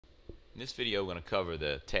In this video, we're going to cover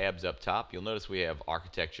the tabs up top. You'll notice we have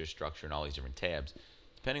architecture, structure, and all these different tabs.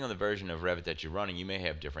 Depending on the version of Revit that you're running, you may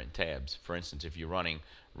have different tabs. For instance, if you're running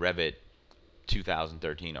Revit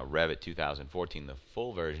 2013 or Revit 2014, the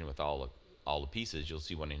full version with all the pieces, you'll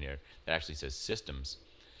see one in here that actually says Systems.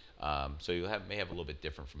 So you may have a little bit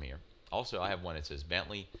different from here. Also, I have one that says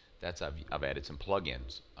Bentley. I've added some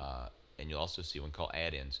plugins, and you'll also see one called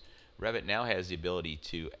add-ins. Revit now has the ability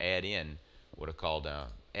to add in what are called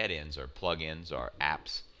add-ins or plugins or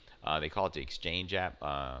apps. They call it the Exchange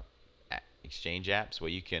apps,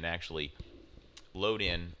 where you can actually load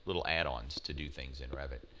in little add-ons to do things in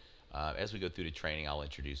Revit. As we go through the training, I'll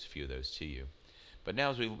introduce a few of those to you. But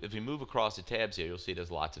now, if we move across the tabs here, you'll see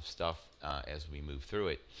there's lots of stuff as we move through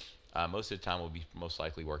it. Most of the time, we'll be most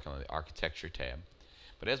likely working on the architecture tab.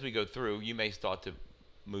 But as we go through, you may start to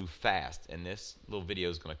move fast, and this little video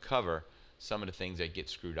is going to cover some of the things that get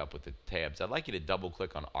screwed up with the tabs. I'd like you to double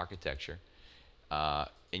click on architecture, and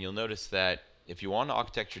you'll notice that if you're on the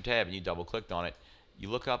architecture tab and you double clicked on it, you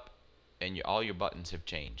look up and all your buttons have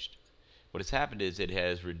changed. What has happened is it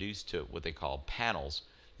has reduced to what they call panels,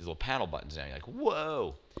 these little panel buttons now. You're like,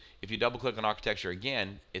 whoa! If you double click on architecture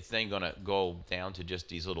again, it's then going to go down to just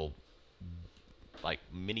these little like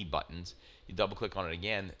mini buttons. You double click on it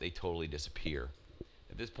again, they totally disappear.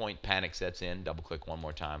 At this point, panic sets in. Double click one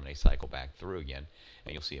more time, and they cycle back through again,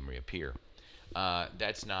 and you'll see them reappear.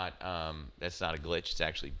 That's not a glitch. It's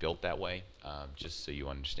actually built that way. Just so you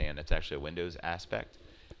understand, that's actually a Windows aspect.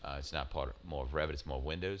 It's not more of Revit. It's more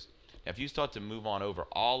Windows. Now, if you start to move on over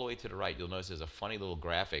all the way to the right, you'll notice there's a funny little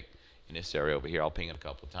graphic in this area over here. I'll ping it a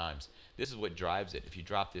couple of times. This is what drives it. If you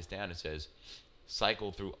drop this down, it says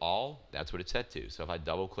cycle through all. That's what it's set to. So if I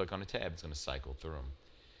double click on a tab, it's going to cycle through them.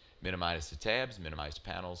 Minimize the tabs, minimize the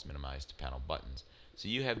panels, minimize the panel buttons. So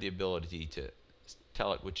you have the ability to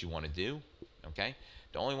tell it what you want to do. Okay.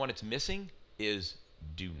 The only one it's missing is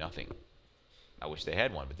do nothing. I wish they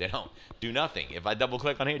had one, but they don't. Do nothing. If I double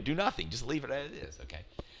click on here, do nothing. Just leave it as it is. Okay.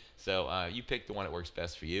 So you pick the one that works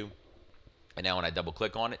best for you. And now when I double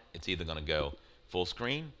click on it, it's either going to go full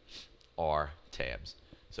screen or tabs.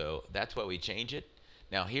 So that's why we change it.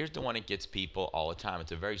 Now here's the one that gets people all the time.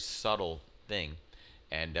 It's a very subtle thing.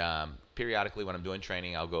 And periodically when I'm doing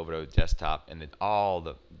training, I'll go over to the desktop, and then all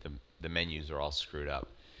the menus are all screwed up.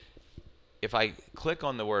 If I click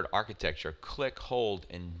on the word architecture, click, hold,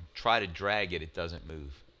 and try to drag it, it doesn't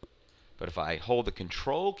move. But if I hold the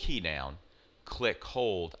control key down, click,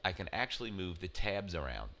 hold, I can actually move the tabs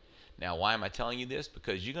around. Now, why am I telling you this?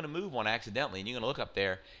 Because you're going to move one accidentally, and you're going to look up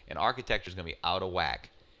there, and architecture is going to be out of whack.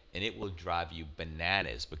 And it will drive you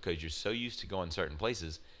bananas because you're so used to going certain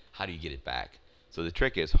places. How do you get it back? So the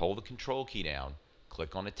trick is hold the control key down,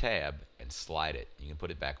 click on a tab, and slide it. You can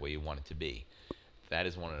put it back where you want it to be. That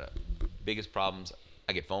is one of the biggest problems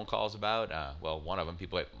I get phone calls about. Well, one of them,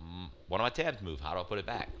 people like, one of my tabs moved. How do I put it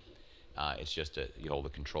back? It's just you hold the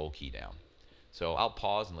control key down. So I'll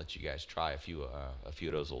pause and let you guys try a few of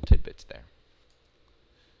those little tidbits there.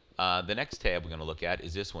 The next tab we're going to look at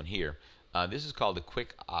is this one here. This is called the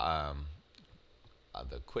quick. Now,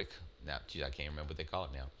 geez, I can't remember what they call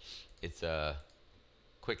it now. It's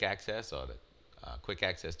quick access, or the quick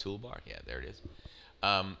access toolbar. Yeah, there it is.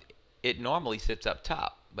 It normally sits up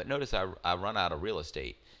top, but notice I run out of real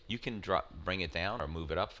estate. You can bring it down or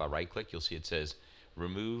move it up. If I right click, you'll see it says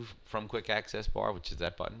remove from quick access bar, which is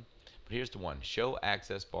that button. But here's the one, show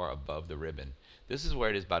access bar above the ribbon. This is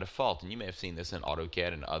where it is by default, and you may have seen this in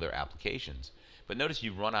AutoCAD and other applications. But notice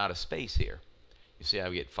you run out of space here. You see how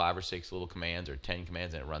we get 5 or 6 little commands or 10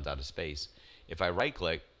 commands, and it runs out of space. If I right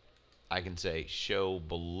click, I can say show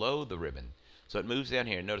below the ribbon. So it moves down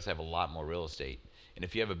here, and notice I have a lot more real estate. And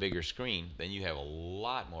if you have a bigger screen, then you have a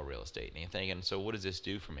lot more real estate. And you're thinking, so what does this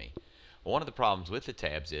do for me? Well, one of the problems with the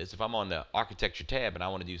tabs is if I'm on the architecture tab and I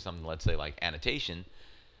want to do something, let's say like annotation,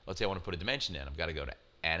 let's say I want to put a dimension in, I've got to go to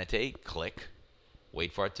annotate, click,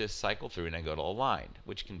 wait for it to cycle through, and then go to align,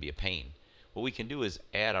 which can be a pain. What we can do is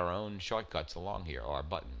add our own shortcuts along here, or our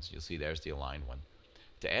buttons. You'll see there's the aligned one.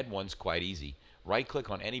 To add one's quite easy. Right click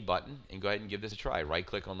on any button and go ahead and give this a try. Right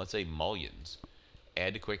click on, let's say, mullions.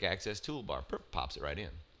 Add to quick access toolbar. Pops it right in.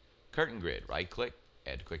 Curtain grid. Right click.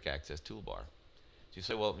 Add to quick access toolbar. So you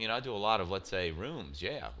say, well, I do a lot of, let's say, rooms.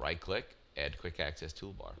 Yeah. Right click. Add to quick access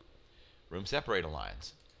toolbar. Room separator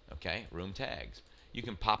lines. Okay. Room tags. You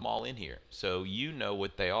can pop them all in here, so you know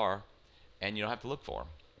what they are, and you don't have to look for them.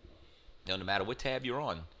 Now, no matter what tab you're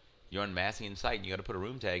on massing and site, and you got to put a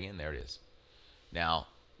room tag in. There it is. Now,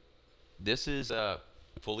 this is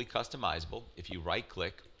fully customizable. If you right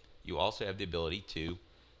click, you also have the ability to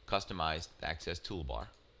customize the access toolbar,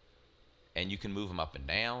 and you can move them up and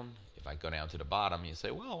down. If I go down to the bottom, you say,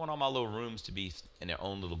 well, I want all my little rooms to be in their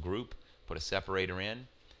own little group. Put a separator in.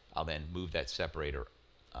 I'll then move that separator,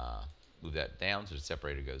 move that down so the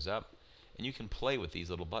separator goes up. And you can play with these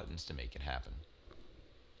little buttons to make it happen.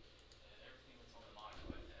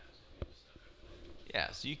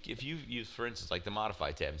 Yeah, so if you use, for instance, like the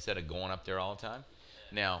Modify tab, instead of going up there all the time.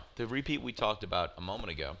 Now, the repeat we talked about a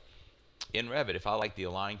moment ago, in Revit, if I like the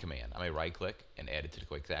Align command, I may right-click and add it to the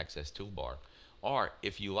Quick Access toolbar. Or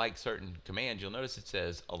if you like certain commands, you'll notice it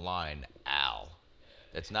says Align Al.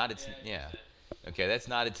 That's not its, yeah. Okay, that's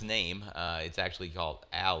not its name. It's actually called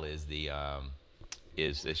Al is the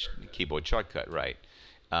keyboard shortcut, right?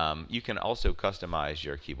 You can also customize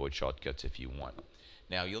your keyboard shortcuts if you want.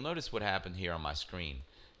 Now you'll notice what happened here on my screen.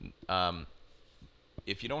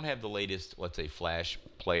 If you don't have the latest, let's say, Flash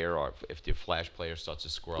player, or if the Flash player starts to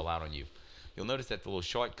squirrel out on you, you'll notice that the little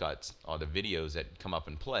shortcuts or the videos that come up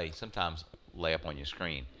and play sometimes lay up on your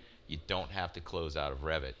screen. You don't have to close out of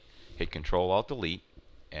Revit. Hit Control-Alt-Delete,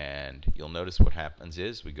 and you'll notice what happens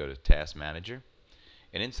is we go to Task Manager,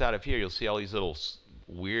 and inside of here you'll see all these little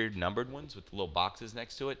weird numbered ones with the little boxes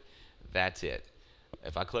next to it. That's it.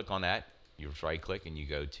 If I click on that, you right-click and you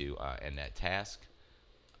go to and that task,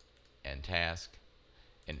 and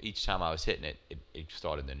each time I was hitting it, it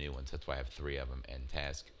started the new ones. That's why I have 3 of them, and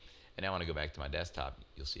task. And now when I go back to my desktop,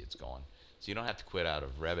 you'll see it's gone. So you don't have to quit out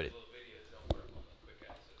of Revit.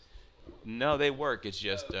 No, they work. It's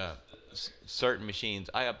just certain machines.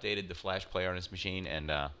 I updated the Flash player on this machine,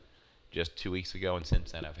 and just 2 weeks ago, and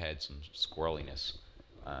since then I've had some squirreliness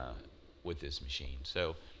with this machine.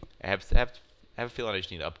 So I have a feeling I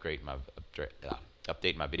just need to upgrade my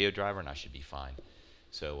update my video driver, and I should be fine.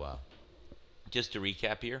 So just to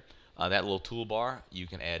recap here, that little toolbar, you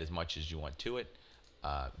can add as much as you want to it.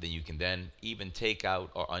 Then you can then even take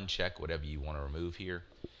out or uncheck whatever you want to remove here.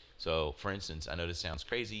 So for instance, I know this sounds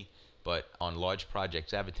crazy, but on large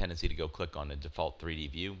projects, I have a tendency to go click on the default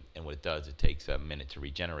 3D view, and what it does, it takes a minute to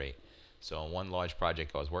regenerate. So on one large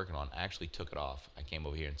project I was working on, I actually took it off. I came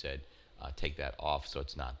over here and said, take that off so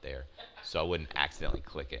it's not there, so I wouldn't accidentally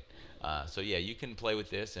click it. So yeah, you can play with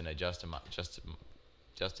this and adjust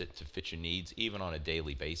it to fit your needs, even on a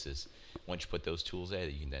daily basis. Once you put those tools there,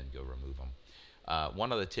 you can then go remove them.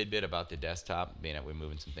 One other tidbit about the desktop, being that we're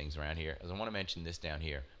moving some things around here, is I want to mention this down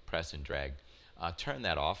here, press and drag. Turn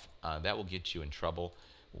that off. That will get you in trouble.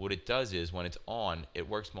 What it does is when it's on, it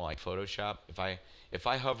works more like Photoshop. If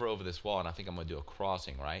I hover over this wall and I think I'm going to do a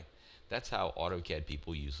crossing, right? That's how AutoCAD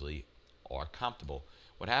people usually are comfortable.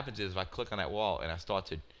 What happens is if I click on that wall and I start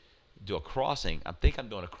to do a crossing, I think I'm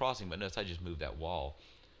doing a crossing, but notice I just moved that wall.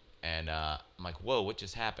 And I'm like, whoa, what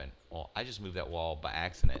just happened? Well, I just moved that wall by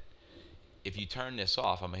accident. If you turn this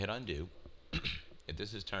off, I'm going to hit undo. If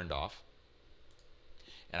this is turned off,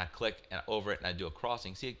 and I click over it and I do a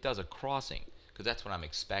crossing, see, it does a crossing because that's what I'm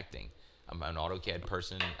expecting. I'm an AutoCAD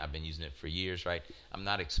person. I've been using it for years, right? I'm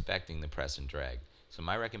not expecting the press and drag. So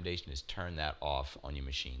my recommendation is turn that off on your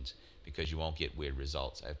machines because you won't get weird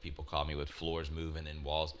results. I have people call me with floors moving and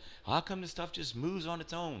walls. How come this stuff just moves on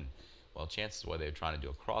its own? Well, chances are they're trying to do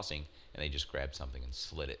a crossing and they just grabbed something and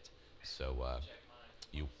slid it. So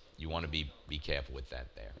you want to be careful with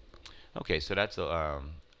that there. Okay, so that's a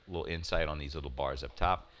little insight on these little bars up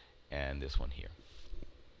top and this one here.